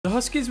The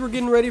Huskies were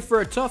getting ready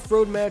for a tough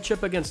road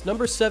matchup against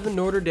number 7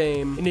 Notre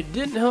Dame, and it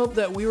didn't help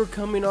that we were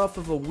coming off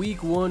of a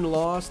week 1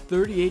 loss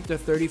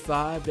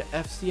 38-35 to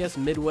FCS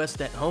Midwest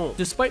at home.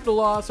 Despite the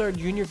loss, our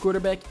junior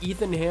quarterback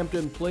Ethan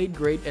Hampton played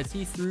great as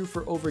he threw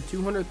for over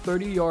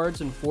 230 yards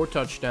and 4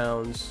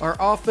 touchdowns. Our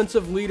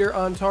offensive leader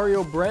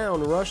Ontario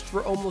Brown rushed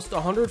for almost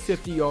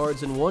 150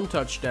 yards and 1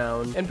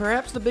 touchdown, and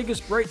perhaps the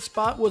biggest bright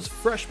spot was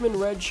freshman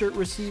redshirt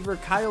receiver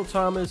Kyle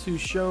Thomas,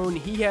 who's shown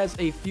he has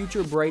a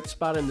future bright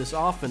spot in this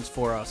offense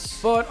for us.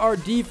 But our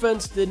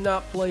defense did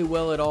not play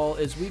well at all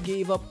as we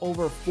gave up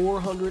over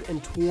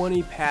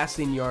 420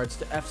 passing yards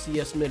to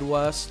FCS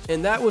Midwest,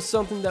 and that was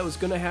something that was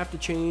going to have to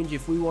change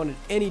if we wanted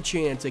any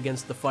chance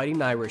against the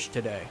Fighting Irish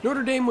today.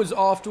 Notre Dame was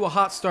off to a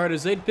hot start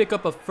as they'd pick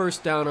up a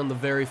first down on the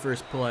very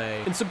first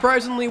play, and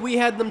surprisingly we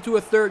had them to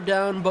a third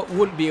down but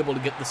wouldn't be able to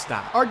get the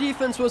stop. Our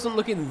defense wasn't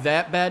looking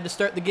that bad to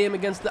start the game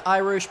against the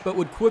Irish but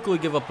would quickly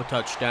give up a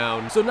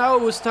touchdown, so now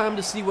it was time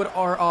to see what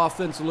our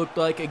offense looked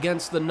like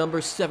against the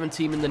number 7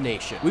 team in the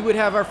nation. We would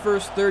have our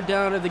first third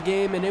down of the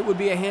game, and it would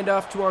be a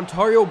handoff to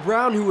Ontario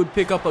Brown, who would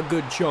pick up a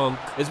good chunk,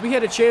 as we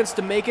had a chance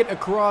to make it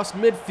across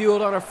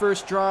midfield on our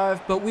first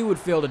drive, but we would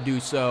fail to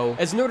do so,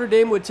 as Notre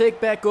Dame would take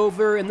back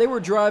over, and they were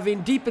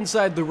driving deep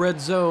inside the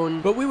red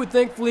zone, but we would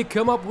thankfully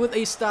come up with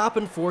a stop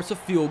and force a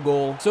field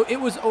goal. So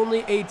it was only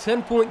a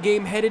 10-point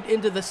game headed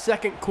into the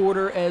second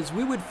quarter, as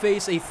we would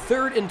face a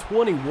 3rd and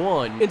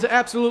 21, and to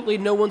absolutely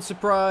no one's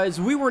surprise,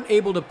 we weren't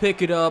able to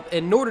pick it up,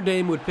 and Notre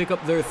Dame would pick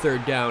up their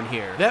third down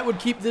here. That would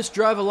keep this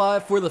drive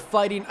alive for the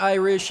Fighting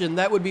Irish, and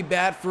that would be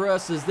bad for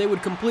us as they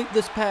would complete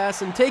this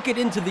pass and take it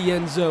into the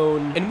end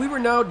zone, and we were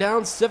now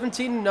down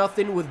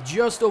 17-0 with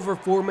just over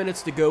 4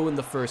 minutes to go in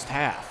the first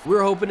half. We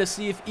were hoping to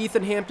see if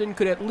Ethan Hampton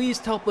could at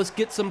least help us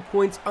get some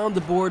points on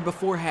the board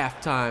before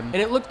halftime, and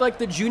it looked like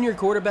the junior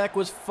quarterback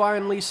was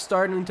finally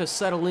starting to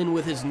settle in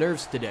with his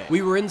nerves today.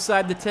 We were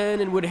inside the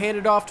 10 and would hand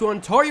it off to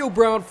Ontario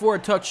Brown for a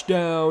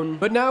touchdown,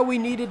 but now we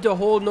needed to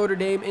hold Notre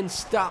Dame and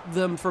stop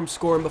them from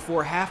scoring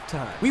before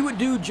halftime. We would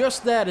do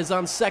just that as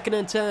on 2nd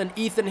and 10,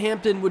 Ethan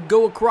Hampton would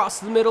go across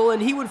the middle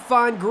and he would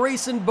find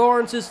Grayson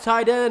Barnes, his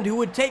tight end, who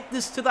would take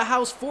this to the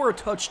house for a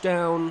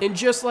touchdown. And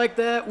just like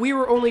that, we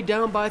were only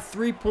down by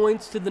 3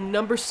 points to the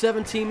number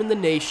 7 team in the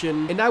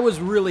nation, and I was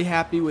really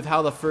happy with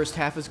how the first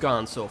half has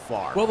gone so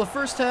far. While the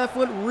first half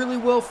went really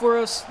well for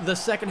us, the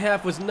second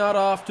half was not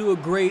off to a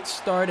great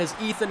start as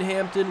Ethan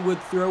Hampton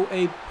would throw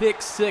a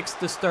pick 6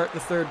 to start the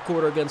third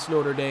quarter against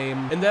Notre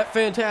Dame. And that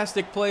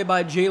fantastic play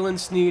by Jalen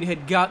Sneed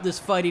had got this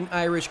Fighting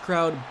Irish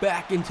crowd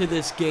back into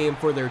this game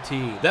for their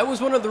team. That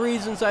was one of the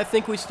reasons I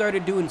think we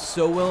started doing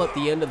so well at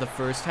the end of the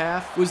first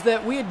half, was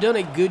that we had done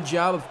a good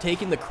job of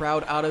taking the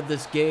crowd out of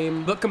this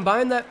game, but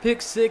combine that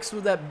pick 6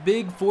 with that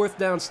big 4th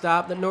down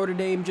stop that Notre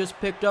Dame just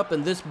picked up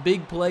and this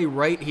big play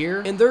right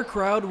here, and their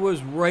crowd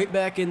was right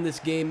back in this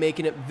game,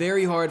 making it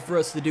very hard for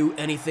us to do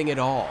anything at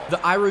all.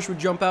 The Irish would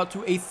jump out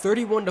to a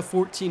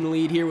 31-14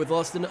 lead here with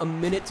less than a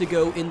minute to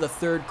go in the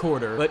third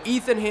quarter, but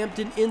Ethan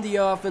Hampton in the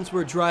offense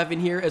were driving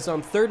here as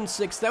on 3rd and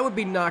 6 that would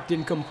be knocked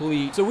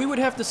incomplete, so we would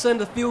have to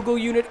send a field goal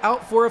unit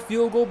out for a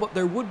field goal, but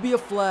there would be a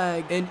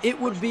flag, and it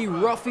would be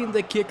roughing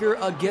the kicker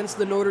against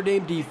the Notre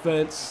Dame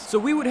defense. So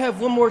we would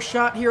have one more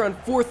shot here on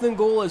 4th and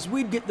goal as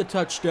we'd get the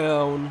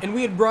touchdown, and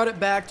we had brought it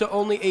back to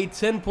only a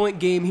 10-point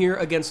game here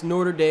against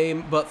Notre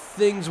Dame, but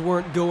things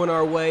weren't going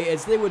our way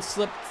as they would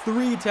slip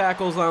 3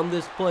 tackles on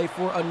this play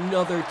for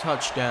another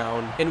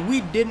touchdown, and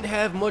we didn't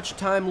have much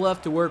time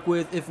left to work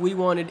with if we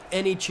wanted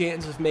any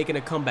chance of making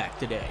a comeback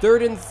today.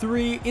 3rd and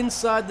 3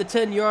 inside the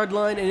 10-yard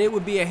line, and it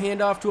would be a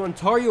handoff to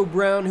Ontario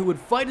Brown, who would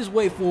fight his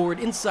way forward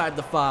inside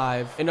the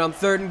 5. And on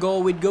 3rd and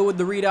goal, we'd go with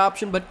the read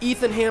option, but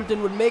Ethan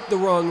Hampton would make the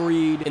wrong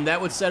read, and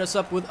that would set us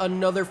up with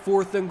another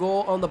 4th and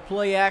goal on the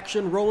play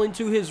action. Rolling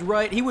to his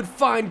right, he would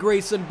find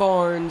Grayson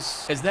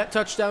Barnes, as that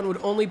touchdown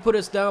would only put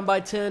us down by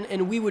 10,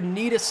 and we would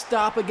need a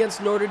stop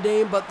against Notre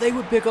Dame, but they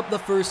would pick up the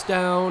first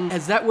down,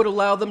 as that would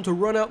allow them to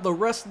run out the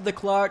rest of the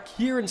clock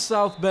here in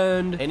South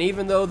Bend. And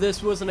even though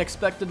this was an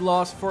expected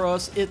loss for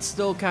us, it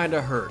still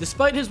kinda hurt.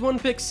 Despite his 1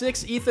 pick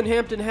 6, Ethan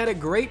Hampton had a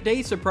great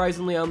day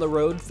surprisingly on the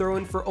road,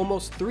 throwing for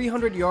almost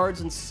 300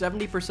 yards and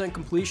 70%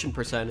 completion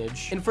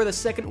percentage. And for the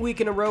 2nd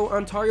week in a row,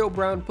 Ontario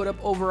Brown put up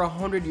over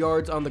 100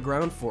 yards on the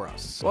ground for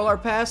us. While our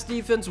pass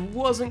defense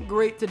wasn't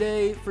great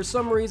today, for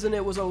some reason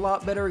it was a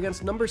lot better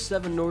against number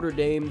 7 Notre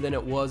Dame than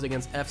it was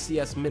against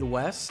FCS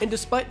Midwest. And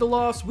despite the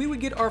loss, we would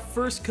get our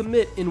first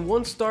commit in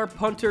 1-star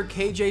punter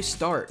KJ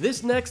Stark.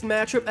 This next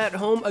matchup at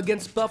home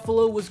against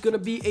Buffalo was going to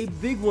be a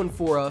big one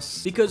for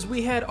us because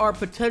we had our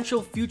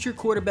potential future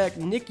quarterback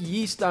Nick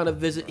Yeast on a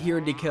visit here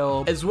in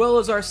DeKalb, as well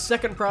as our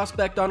 2nd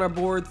prospect on our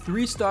board,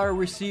 3-star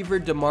receiver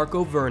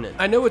DeMarco Vernon.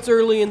 I know it's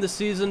early in the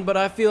season, but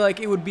I feel like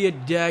it would be a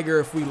dagger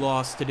if we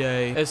lost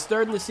today, as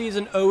starting the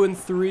season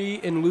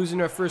 0-3 and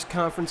losing our first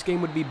conference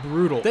game would be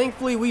brutal.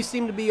 Thankfully, we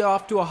seem to be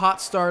off to a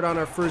hot start on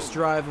our first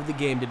drive of the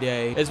game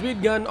today, as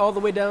we'd gotten all the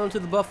way down to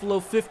the Buffalo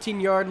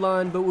 15-yard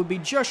line, but would be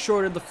just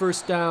short of the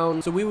first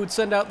down, so we would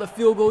send out the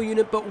field goal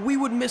unit, but we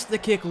would miss the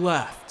kick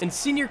left. And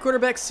senior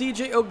quarterback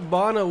CJ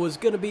Ogbonna was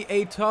going to be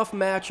a tough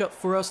matchup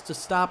for us us to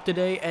stop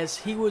today, as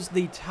he was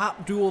the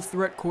top dual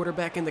threat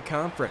quarterback in the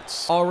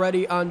conference.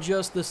 Already on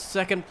just the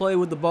second play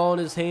with the ball in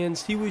his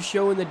hands, he was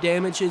showing the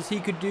damages he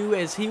could do,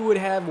 as he would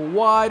have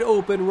wide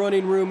open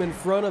running room in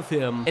front of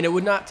him, and it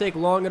would not take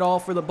long at all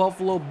for the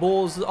Buffalo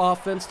Bulls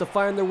offense to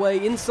find their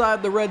way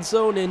inside the red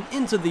zone and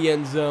into the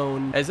end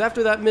zone, as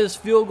after that missed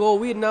field goal,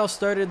 we had now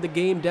started the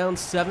game down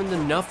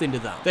 7-0 to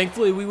them.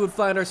 Thankfully, we would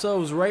find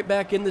ourselves right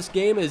back in this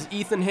game, as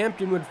Ethan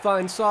Hampton would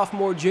find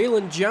sophomore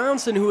Jalen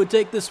Johnson, who would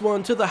take this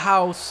one to the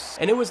house,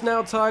 and it was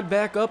now tied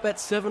back up at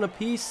 7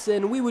 apiece,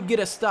 and we would get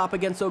a stop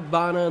against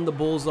Ogbonna and the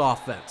Bulls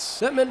offense.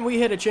 That meant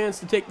we had a chance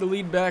to take the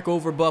lead back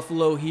over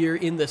Buffalo here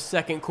in the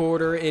second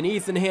quarter, and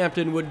Ethan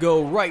Hampton would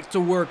go right to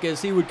work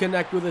as he would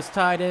connect with his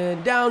tight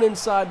end down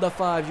inside the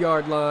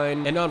 5-yard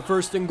line, and on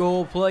 1st and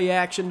goal, play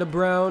action to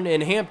Brown,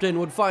 and Hampton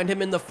would find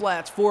him in the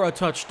flats for a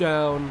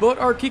touchdown. But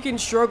our kicking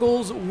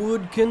struggles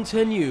would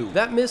continue.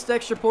 That missed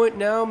extra point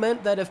now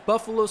meant that if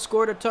Buffalo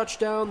scored a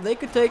touchdown, they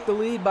could take the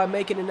lead by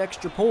making an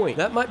extra point.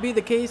 That might be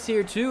the case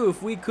here too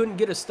if we couldn't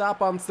get a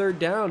stop on 3rd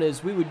down,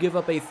 as we would give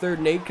up a 3rd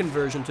and 8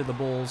 conversion to the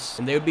Bulls,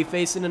 and they would be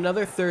facing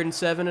another 3rd and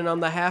 7, and on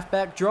the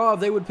halfback draw,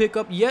 they would pick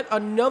up yet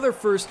another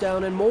 1st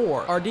down and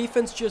more. Our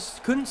defense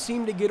just couldn't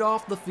seem to get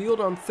off the field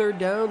on 3rd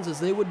downs, as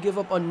they would give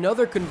up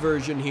another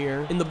conversion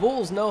here, and the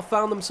Bulls now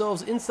found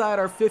themselves inside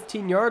our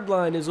 15-yard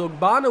line, as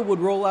Ogbonna would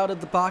roll out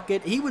of the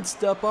pocket. He would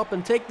step up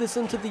and take this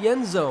into the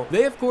end zone.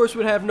 They of course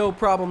would have no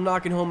problem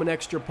knocking home an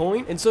extra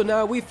point, and so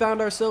now we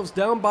found ourselves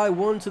down by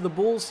 1 to the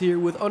Bulls here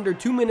with under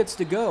 2 minutes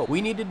to go.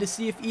 We needed to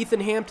see if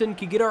Ethan Hampton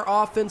could get our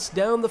offense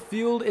down the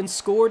field and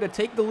score to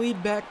take the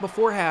lead back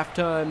before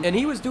halftime, and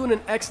he was doing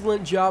an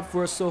excellent job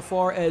for us so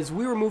far, as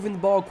we were moving the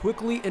ball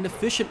quickly and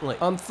efficiently.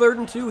 On 3rd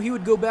and 2, he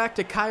would go back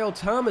to Kyle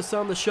Thomas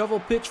on the shovel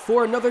pitch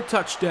for another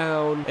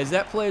touchdown, as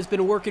that play has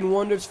been working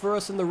wonders for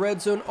us in the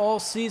red zone all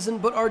season,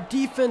 but our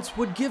defense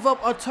would give up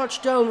a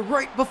touchdown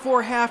right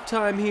before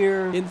halftime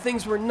here, and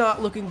things were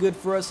not looking good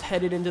for us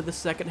headed into the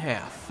second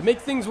half. To make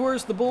things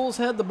worse, the Bulls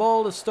had the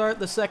ball to start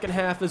the second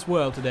half as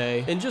well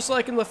today, and just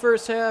like in the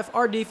first half,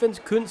 our defense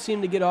couldn't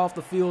seem to get off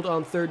the field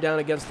on 3rd down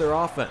against their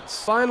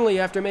offense. Finally,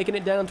 after making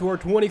it down to our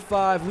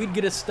 25, we'd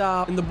get a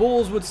stop, and the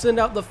Bulls would send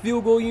out the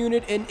field goal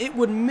unit, and it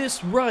would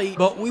miss right,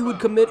 but we would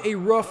commit a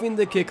roughing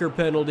the kicker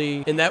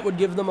penalty, and that would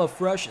give them a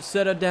fresh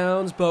set of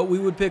downs, but we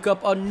would pick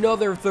up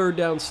another 3rd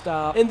down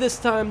stop, and this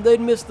time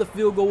they'd miss the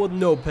field goal with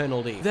no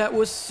penalty. That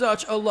was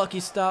such a lucky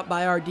stop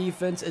by our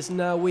defense, as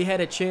now we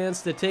had a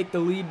chance to take the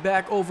lead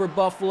back over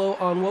Buffalo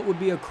on what would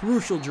be a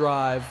crucial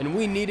drive, and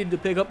we needed to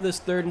pick up this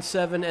 3rd and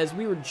 7, as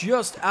we were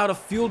just out of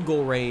field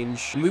goal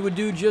range, and we would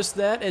do just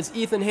that, as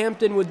Ethan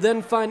Hampton would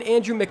then find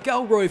Andrew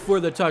McElroy for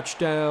the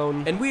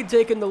touchdown, and we had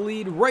taken the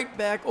lead right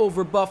back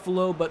over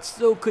Buffalo, but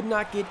still could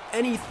not get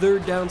any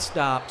 3rd down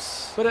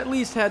stops, but at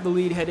least had the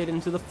lead headed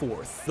into the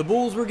 4th. The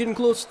Bulls were getting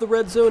close to the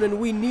red zone, and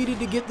we needed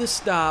to get this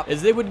stop,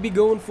 as they would be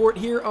going for it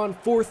here on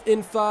 4th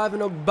and 5,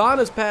 and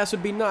Ogbonna's pass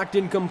would be knocked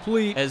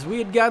incomplete, as we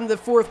had gotten the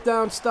 4th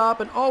down stop,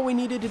 and all we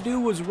needed to do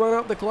was run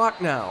out the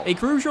clock now. A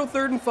crucial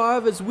 3rd and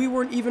 5, as we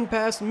weren't even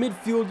past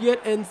midfield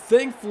yet, and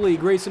thankfully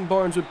Grayson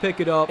Barnes would pick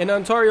it up, and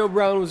Ontario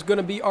Brown was going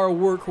to be our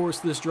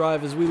workhorse this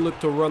drive as we look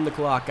to run the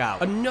clock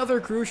out. Another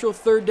crucial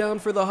 3rd down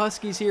for the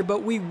Huskies here,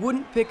 but we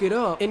wouldn't pick it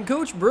up, and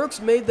Coach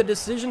Brooks made the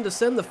decision to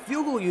send the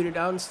field goal unit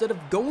out instead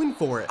of going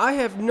for it. I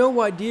have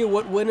no idea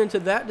what went into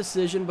that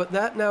decision, but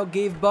that now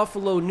gave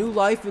Buffalo new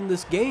life in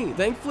this game.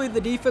 Thankfully,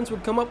 the defense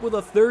would come up with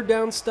a 3rd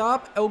down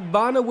stop,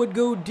 Ogbonna would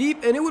go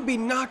deep, and it would be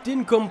knocked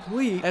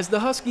incomplete, as the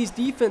Huskies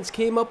defense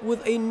came up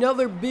with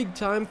another big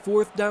time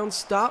 4th down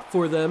stop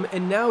for them,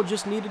 and now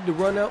just needed to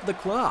run out the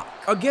clock.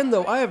 Again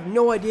though, I have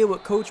no idea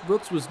what Coach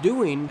Brooks was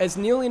doing, as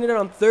kneeling it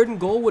on 3rd and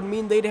goal would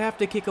mean they'd have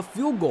to kick a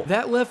field goal.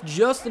 That left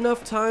just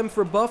enough time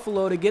for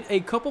Buffalo to get a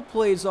couple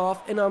plays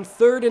off, and on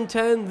 3rd and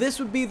 10, this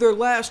would be their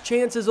last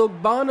chance, as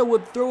Ogbonna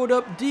would throw it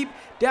up deep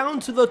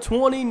down to the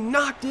 20,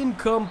 knocked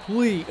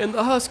incomplete, and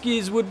the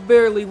Huskies would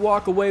barely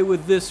walk away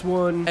with this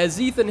one, as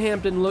Ethan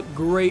Hampton looked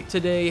great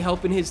today,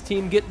 helping his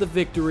team get the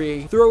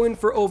victory, throwing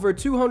for over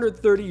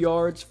 230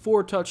 yards,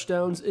 4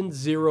 touchdowns, and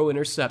 0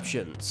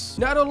 interceptions.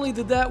 Not only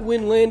did that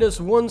win land us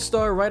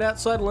 1-star right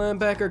outside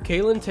linebacker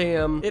Kalen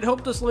Tam, it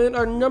helped us land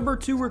our number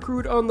 2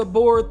 recruit on the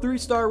board,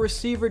 3-star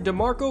receiver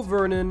DeMarco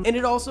Vernon, and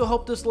it also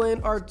helped us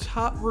land our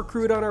top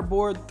recruit on our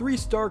board,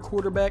 3-star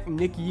quarterback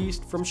Nick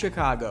Yeast from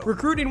Chicago.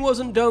 Recruiting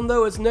wasn't done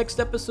though, as next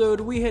episode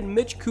we had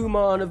Mitch Kuma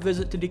on a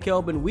visit to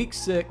DeKalb in week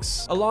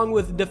 6, along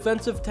with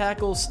defensive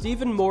tackle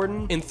Stephen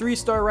Morton and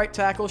 3-star right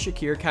tackle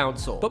Shakir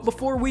Council. But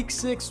before week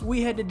 6,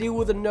 we had to deal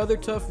with another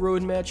tough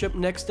road matchup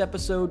next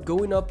episode,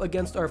 going up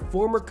against our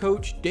former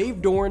coach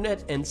Dave Dorn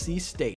at NC State.